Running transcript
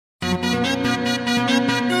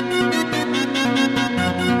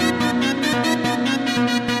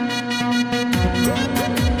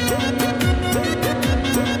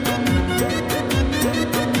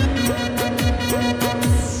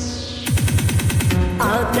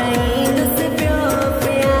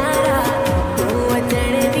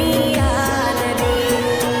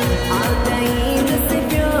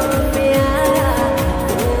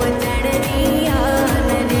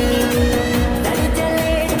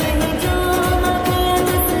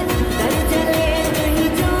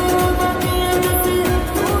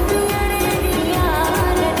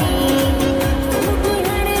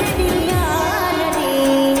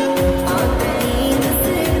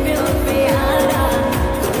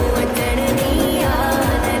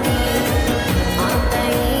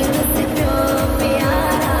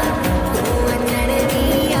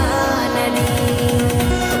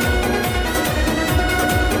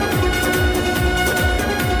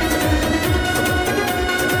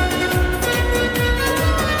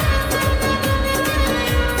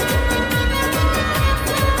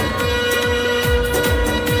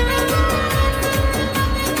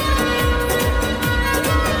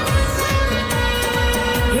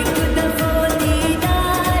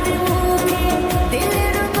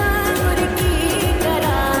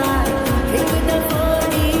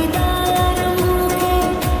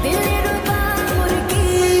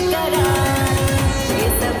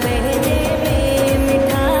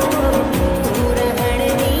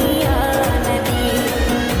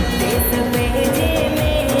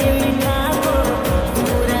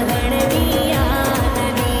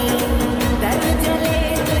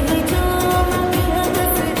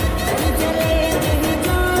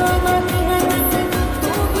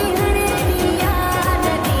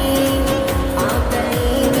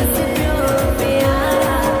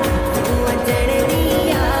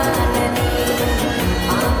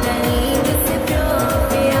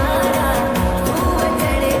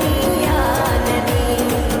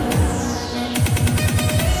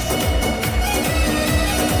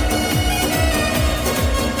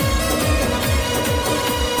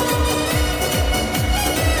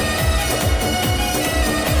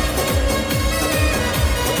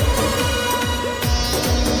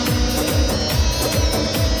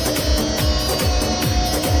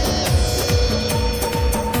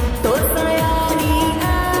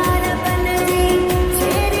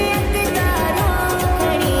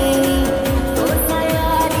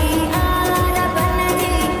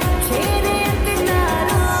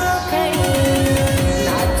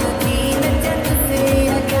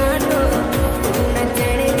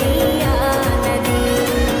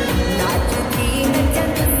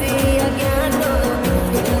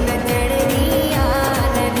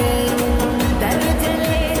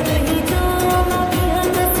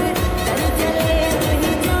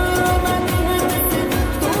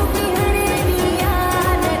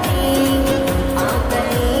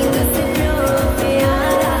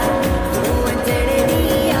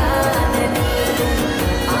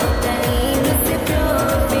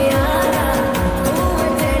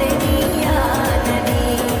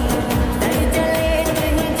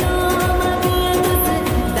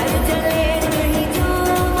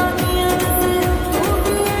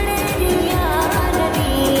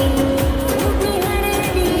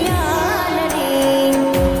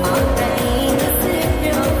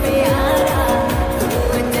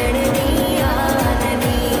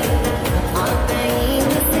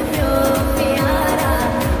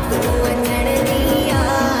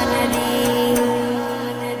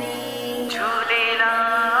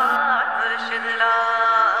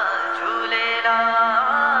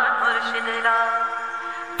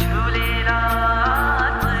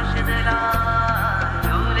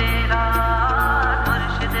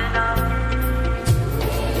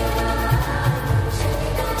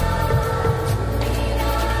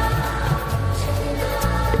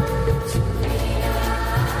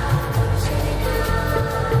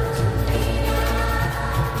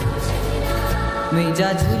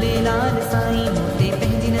मुंहिंजा झूलेलाल साईं मूं ते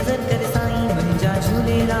पंहिंजी नज़र कर साईं, मुंहिंजा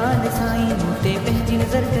झूलेलाल साईं मूं ते पंहिंजी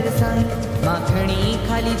नज़र कर साईं। मां खणी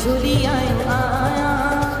ख़ाली झोली आयो आहियां,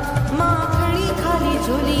 मां खणी ख़ाली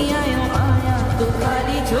झोली आयो आहियां, तूं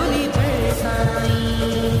ख़ाली झोली भर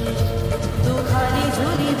साईं, तूं ख़ाली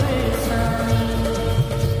झोली भर साईं।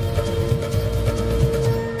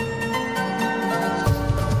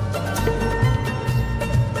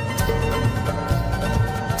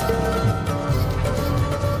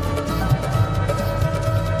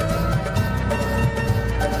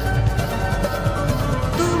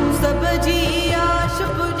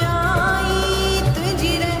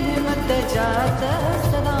 जात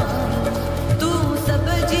सदाई तू सब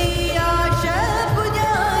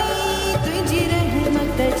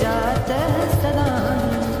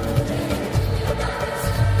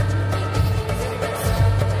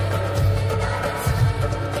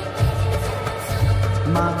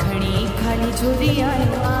झोली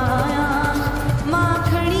आयो आया,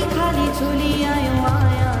 माखणी खाली झोली आयो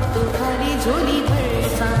आया, तो खाली झोली भर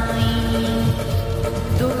साईं,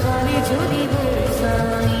 तो खाली झोली भर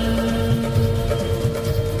साईं।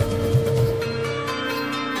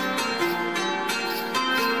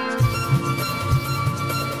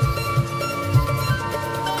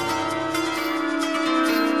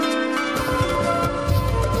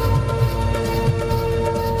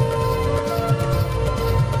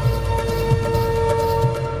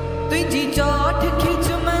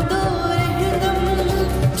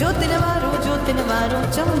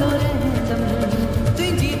 चंदो रहदम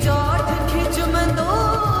तुझी चौठ खिच मंदो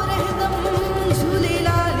रहदम,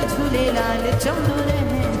 झूलेलाल झूलेलाल चंदो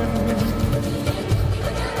रहदम।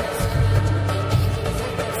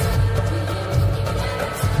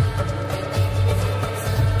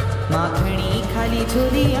 माखणी खाली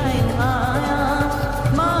झोली आयो आया,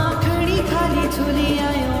 माखणी खाली झोली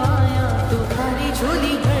आयो आया, तू खाली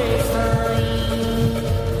झोली भर साईं,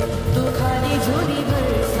 तू खाली झोली भर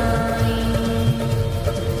साईं।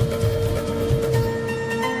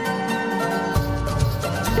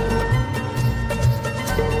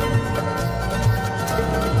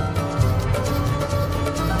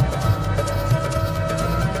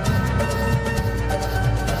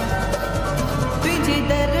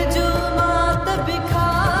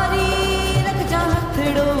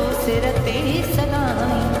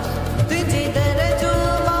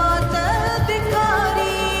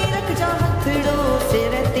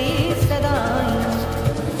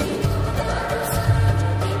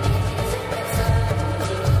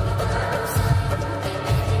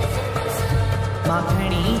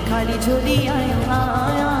 माखणी खाली झोली आयो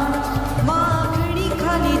आया, माखणी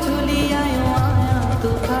खाली झोली आयो आया, तू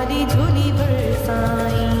खाली झोली भर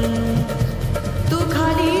साईं, तू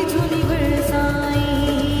खाली झोली भर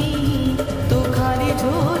साईं, तू खाली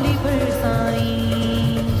झोली भर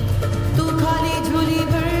साईं, तू खाली झोली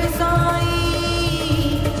भर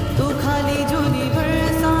साईं, तू खाली झोली भर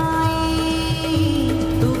साईं,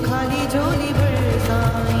 तू खाली झोली भर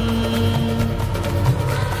साईं।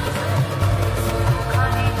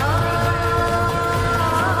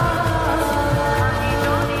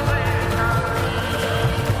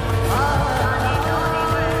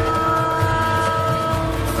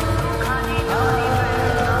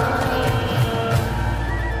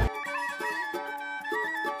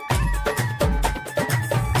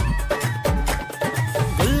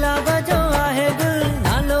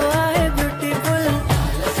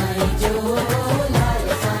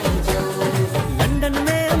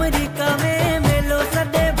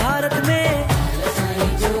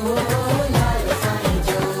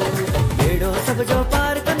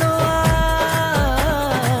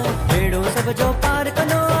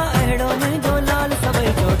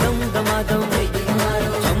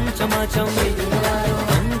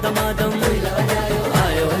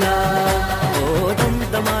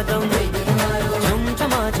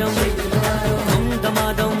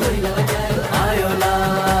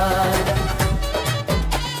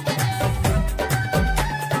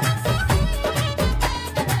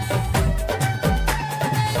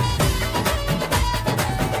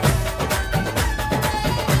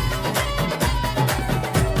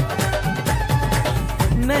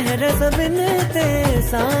 मेहर सबिन ते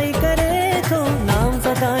साईं करे तो नाम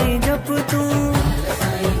सदाई जप तू,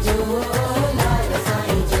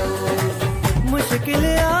 मुश्किल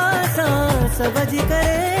आसान सबज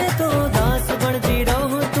करे तो दास बन जी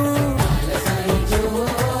रहो तू,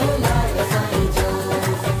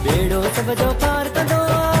 बेड़ो सब जो पार कदो,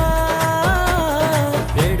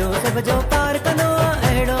 बेड़ो सब जो पार कदो,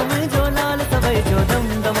 अहिड़ो मुंहिंजो लाल सभई जो दम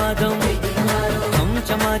दमादम हम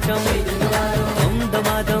चमा चम दम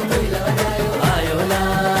दमादम आयो ला,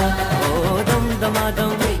 ओ दम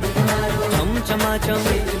दमादम हम चमा चम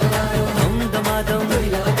दम दमादम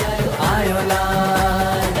आयो ला।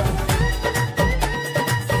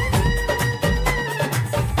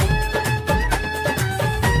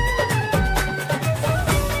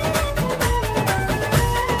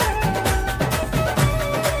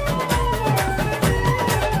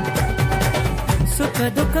 सुख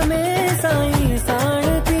दुख में साईं साण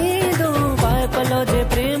थी दो, पाए पलो जे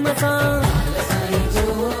प्रेम सां,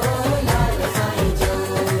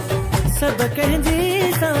 सब कंहिंजी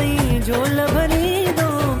साईं झोल भरी दो,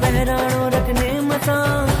 बहिराणो रखने मसां,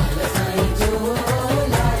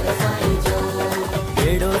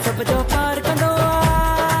 बेड़ो सब जो पार कंदो,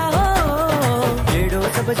 बेड़ो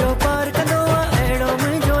सब जो पार कंदो, अहिड़ो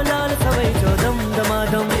मुंहिंजो लाल सभई जो दम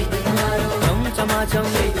दमादम दम चमाचम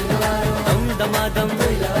दम दमादम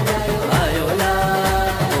आयो ला,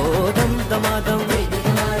 ओ दम दमादम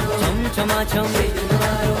चम चमाचम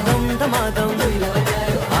दम दमादम दमादम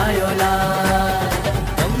आयो ला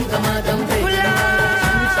दम दमादम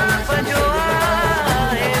गुलाब जो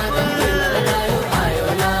आए आयो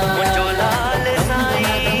ला मुंहिंजो लाल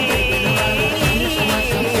साईं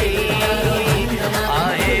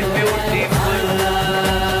आए ब्यूटीफुल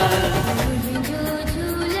मुंहिंजो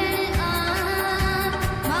झूलण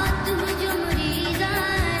मां तुंहिंजो मुरीद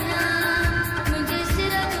आहियां मुंहिंजे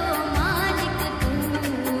सिर जो मालिक तूं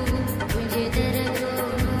मुंहिंजे दर जो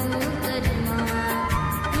नौकर मां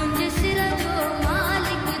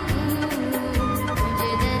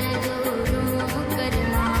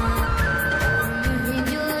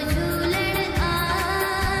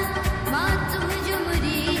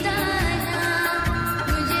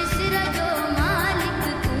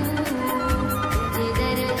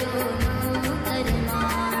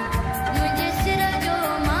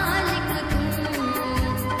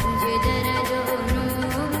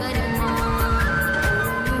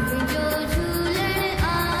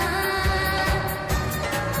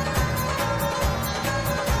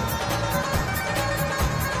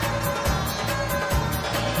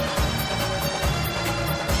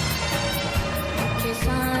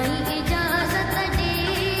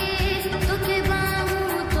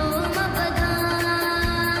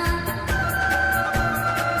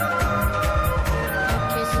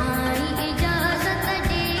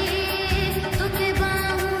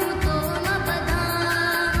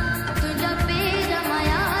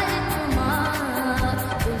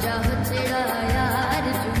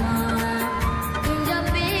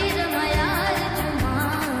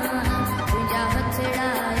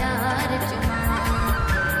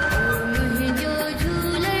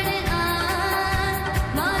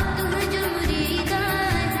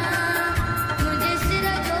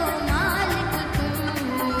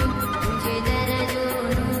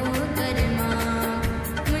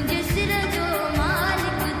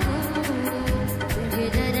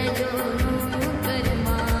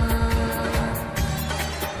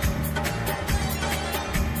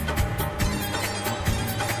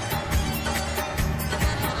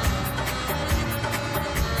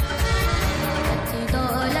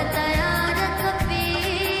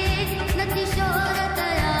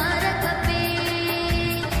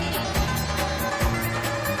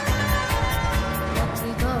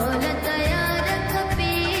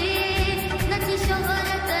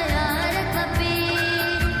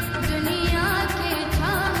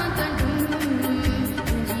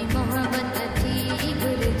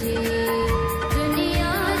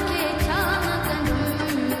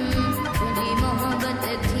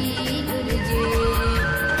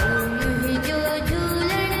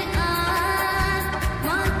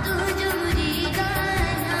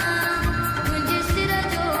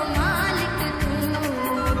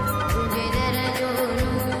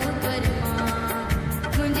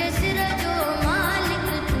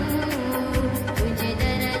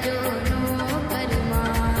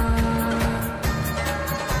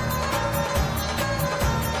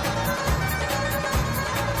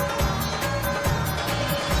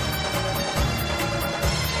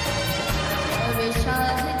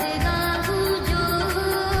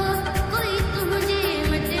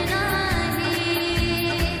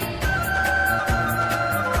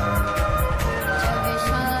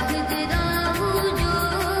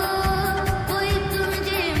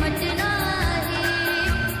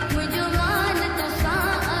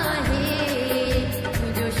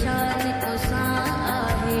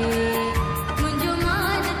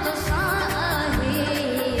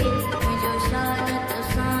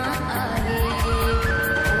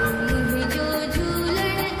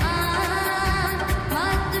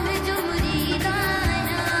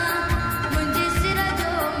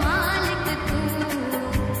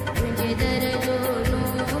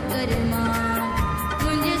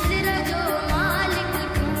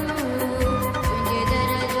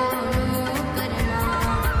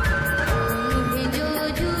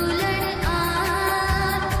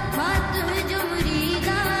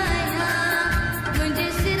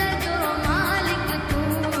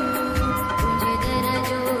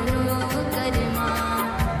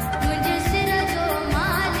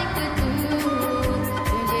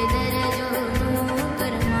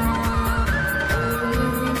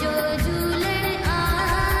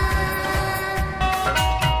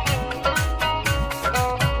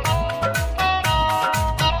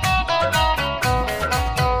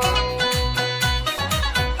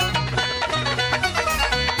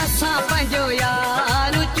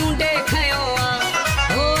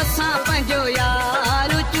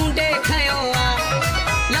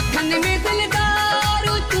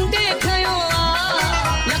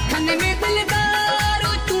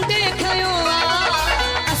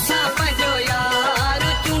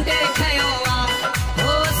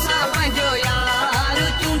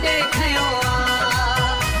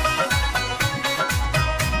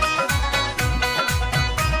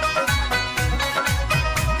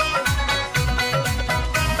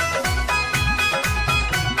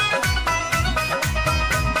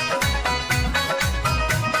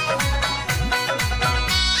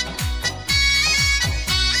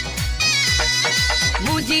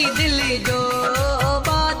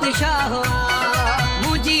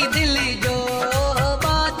दिल जो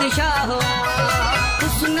बादशाह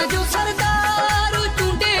हुस्न जो सरदार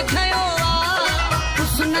चूंडे खयो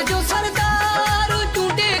हुस्न जो सरदार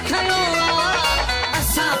चूंडे खयो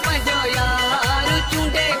असां पंहिंजो यार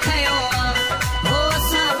चूंडे खयो हो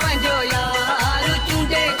असां पंहिंजो यार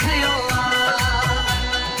चूंडे खयो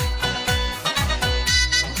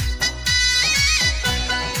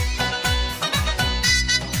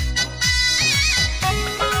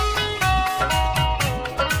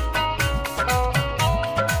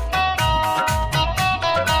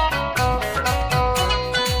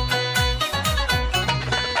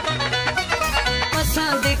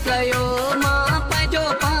पसंद कयो मां पंहिंजो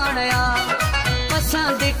पाण या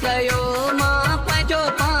पसंद कयो मां पंहिंजो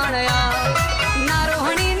पाण या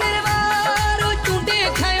नारोहणी निर्वारो चूंडे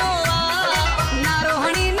खयो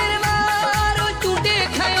नारोहणी निर्वारो चूंडे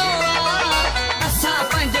खयो असां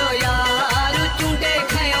पंहिंजो यार चूंडे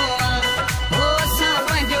खयो हो असां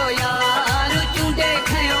पंहिंजो यार चूंडे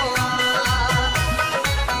खयो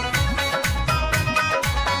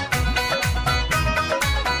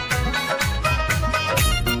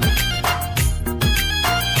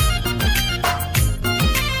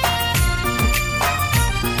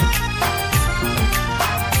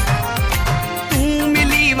तूं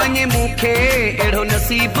मिली वञे मूंखे अहिड़ो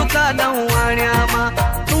नसीब काॾऊं आणिया मां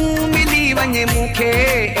तूं मिली वञे मूंखे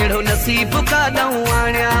अहिड़ो नसीब काॾऊं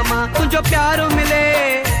आणिया मां तुंहिंजो प्यारो मिले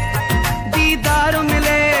दीदार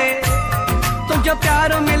मिले तुंहिंजो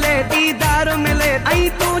प्यारो मिले दीदार मिले ऐं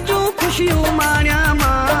तुंहिंजूं ख़ुशियूं माणिया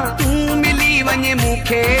मां तूं मिली वञे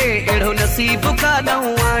मूंखे अहिड़ो नसीब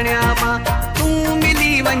काॾऊं आणिया मां तूं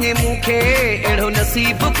मिली वञे मूंखे अहिड़ो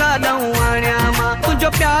नसीब काॾऊं आणिया मां तुंहिंजो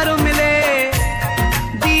प्यारो मिले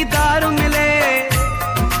दीदार मिले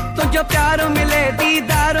तुंहिंजो प्यारो मिले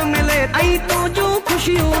दीदार मिले ऐं तुंहिंजूं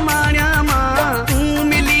ख़ुशियूं माणिया मां तूं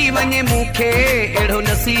मिली वञे मूंखे अहिड़ो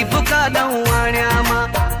नसीब काॾऊं आणिया मां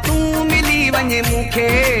तूं मिली वञे मूंखे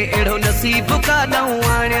अहिड़ो नसीब काॾऊं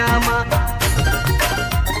आणिया मां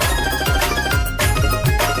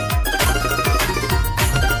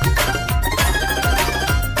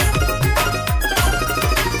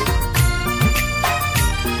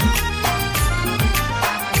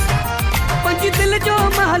पंज दिल जो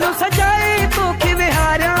महल सजाए तोखे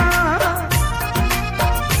विहारियां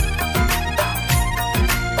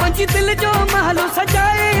पंज दिल जो महल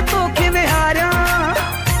सजाए तोखे विहारियां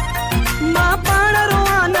मां पाण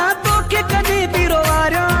रोआना तोखे कॾहिं बि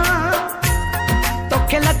रोवारियां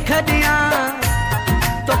तोखे लख ॾियां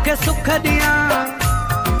तोखे सुख ॾियां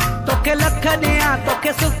तोखे लख ॾियां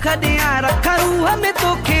तोखे सुख ॾियां रख रूह में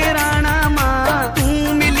तोखे राणा मां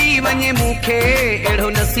तूं मिली वञे मूंखे अहिड़ो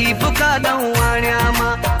नसीब काॾऊं आणिया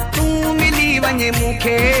मां तूं मिली वञे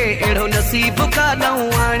मूंखे अहिड़ो नसीब काॾऊं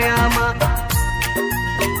आणिया मां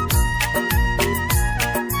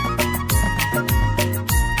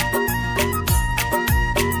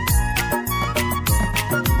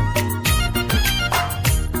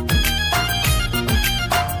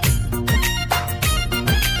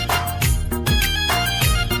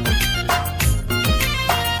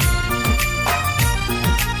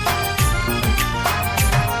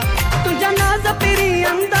तुंहिंजा नाज़ पहिरीं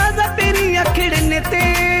अंदाज़ पहिरीं अखिड़ियुनि ते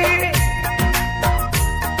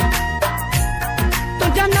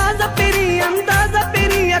तुंहिंजा नाज़ पहिरीं अंदाज़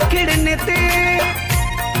पहिरीं अखिड़ियुनि ते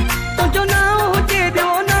तुंहिंजो नाव हुजे ॿियो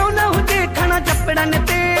नाव न हुजे खणा चपड़नि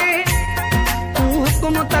ते तूं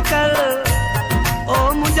हुकुम त कर ओ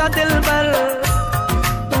मुंहिंजा दिलबर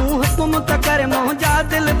तूं हुकुम त कर मुंहिंजा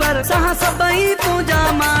दिलबर सहा सभई तुंहिंजा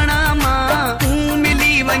माणा मां तूं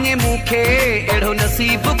मिली वञे मूंखे अहिड़ो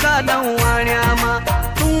नसीब काॾऊं आणिया मां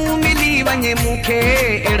तूं मिली वञे मूंखे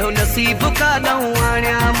अहिड़ो नसीब काॾऊं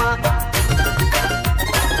आणिया मां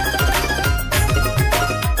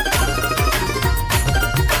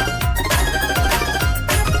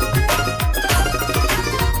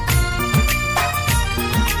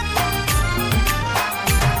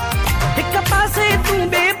हिक पासे तूं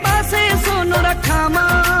ॿिए पासे सोन रखां मां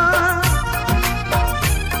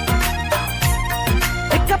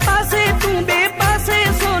हिक पासे तूं ॿिए पासे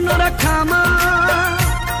सोन रखां मां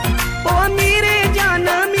ओ अमीरे जान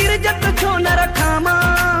अमीर जत छो न रखां मां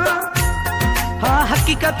हा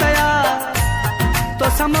हक़ीक़त या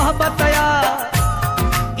तोसां मोहबत या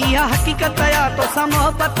इहा हक़ीक़त या तोसां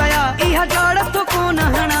मोहबत या इहा जड़ तो कोन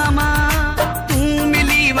हणा मां तूं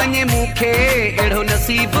मिली वञे मूंखे अहिड़ो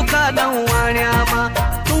नसीब काॾऊं आणिया मां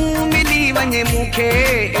तूं मिली वञे मूंखे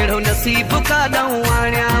अहिड़ो नसीब काॾऊं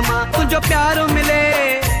आणिया मां तुंहिंजो प्यारो मिले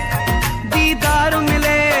दीदार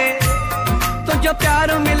मिले तुंहिंजो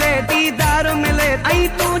प्यारो मिले दीदार मिले ऐं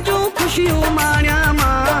तुंहिंजूं ख़ुशियूं माणिया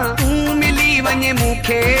मां तूं मिली वञे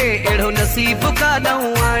मूंखे अहिड़ो नसीब का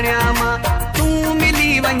नऊ आणिया मां तू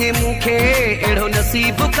मिली वञे मूंखे अहिड़ो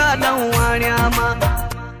नसीब का नऊ आणिया मां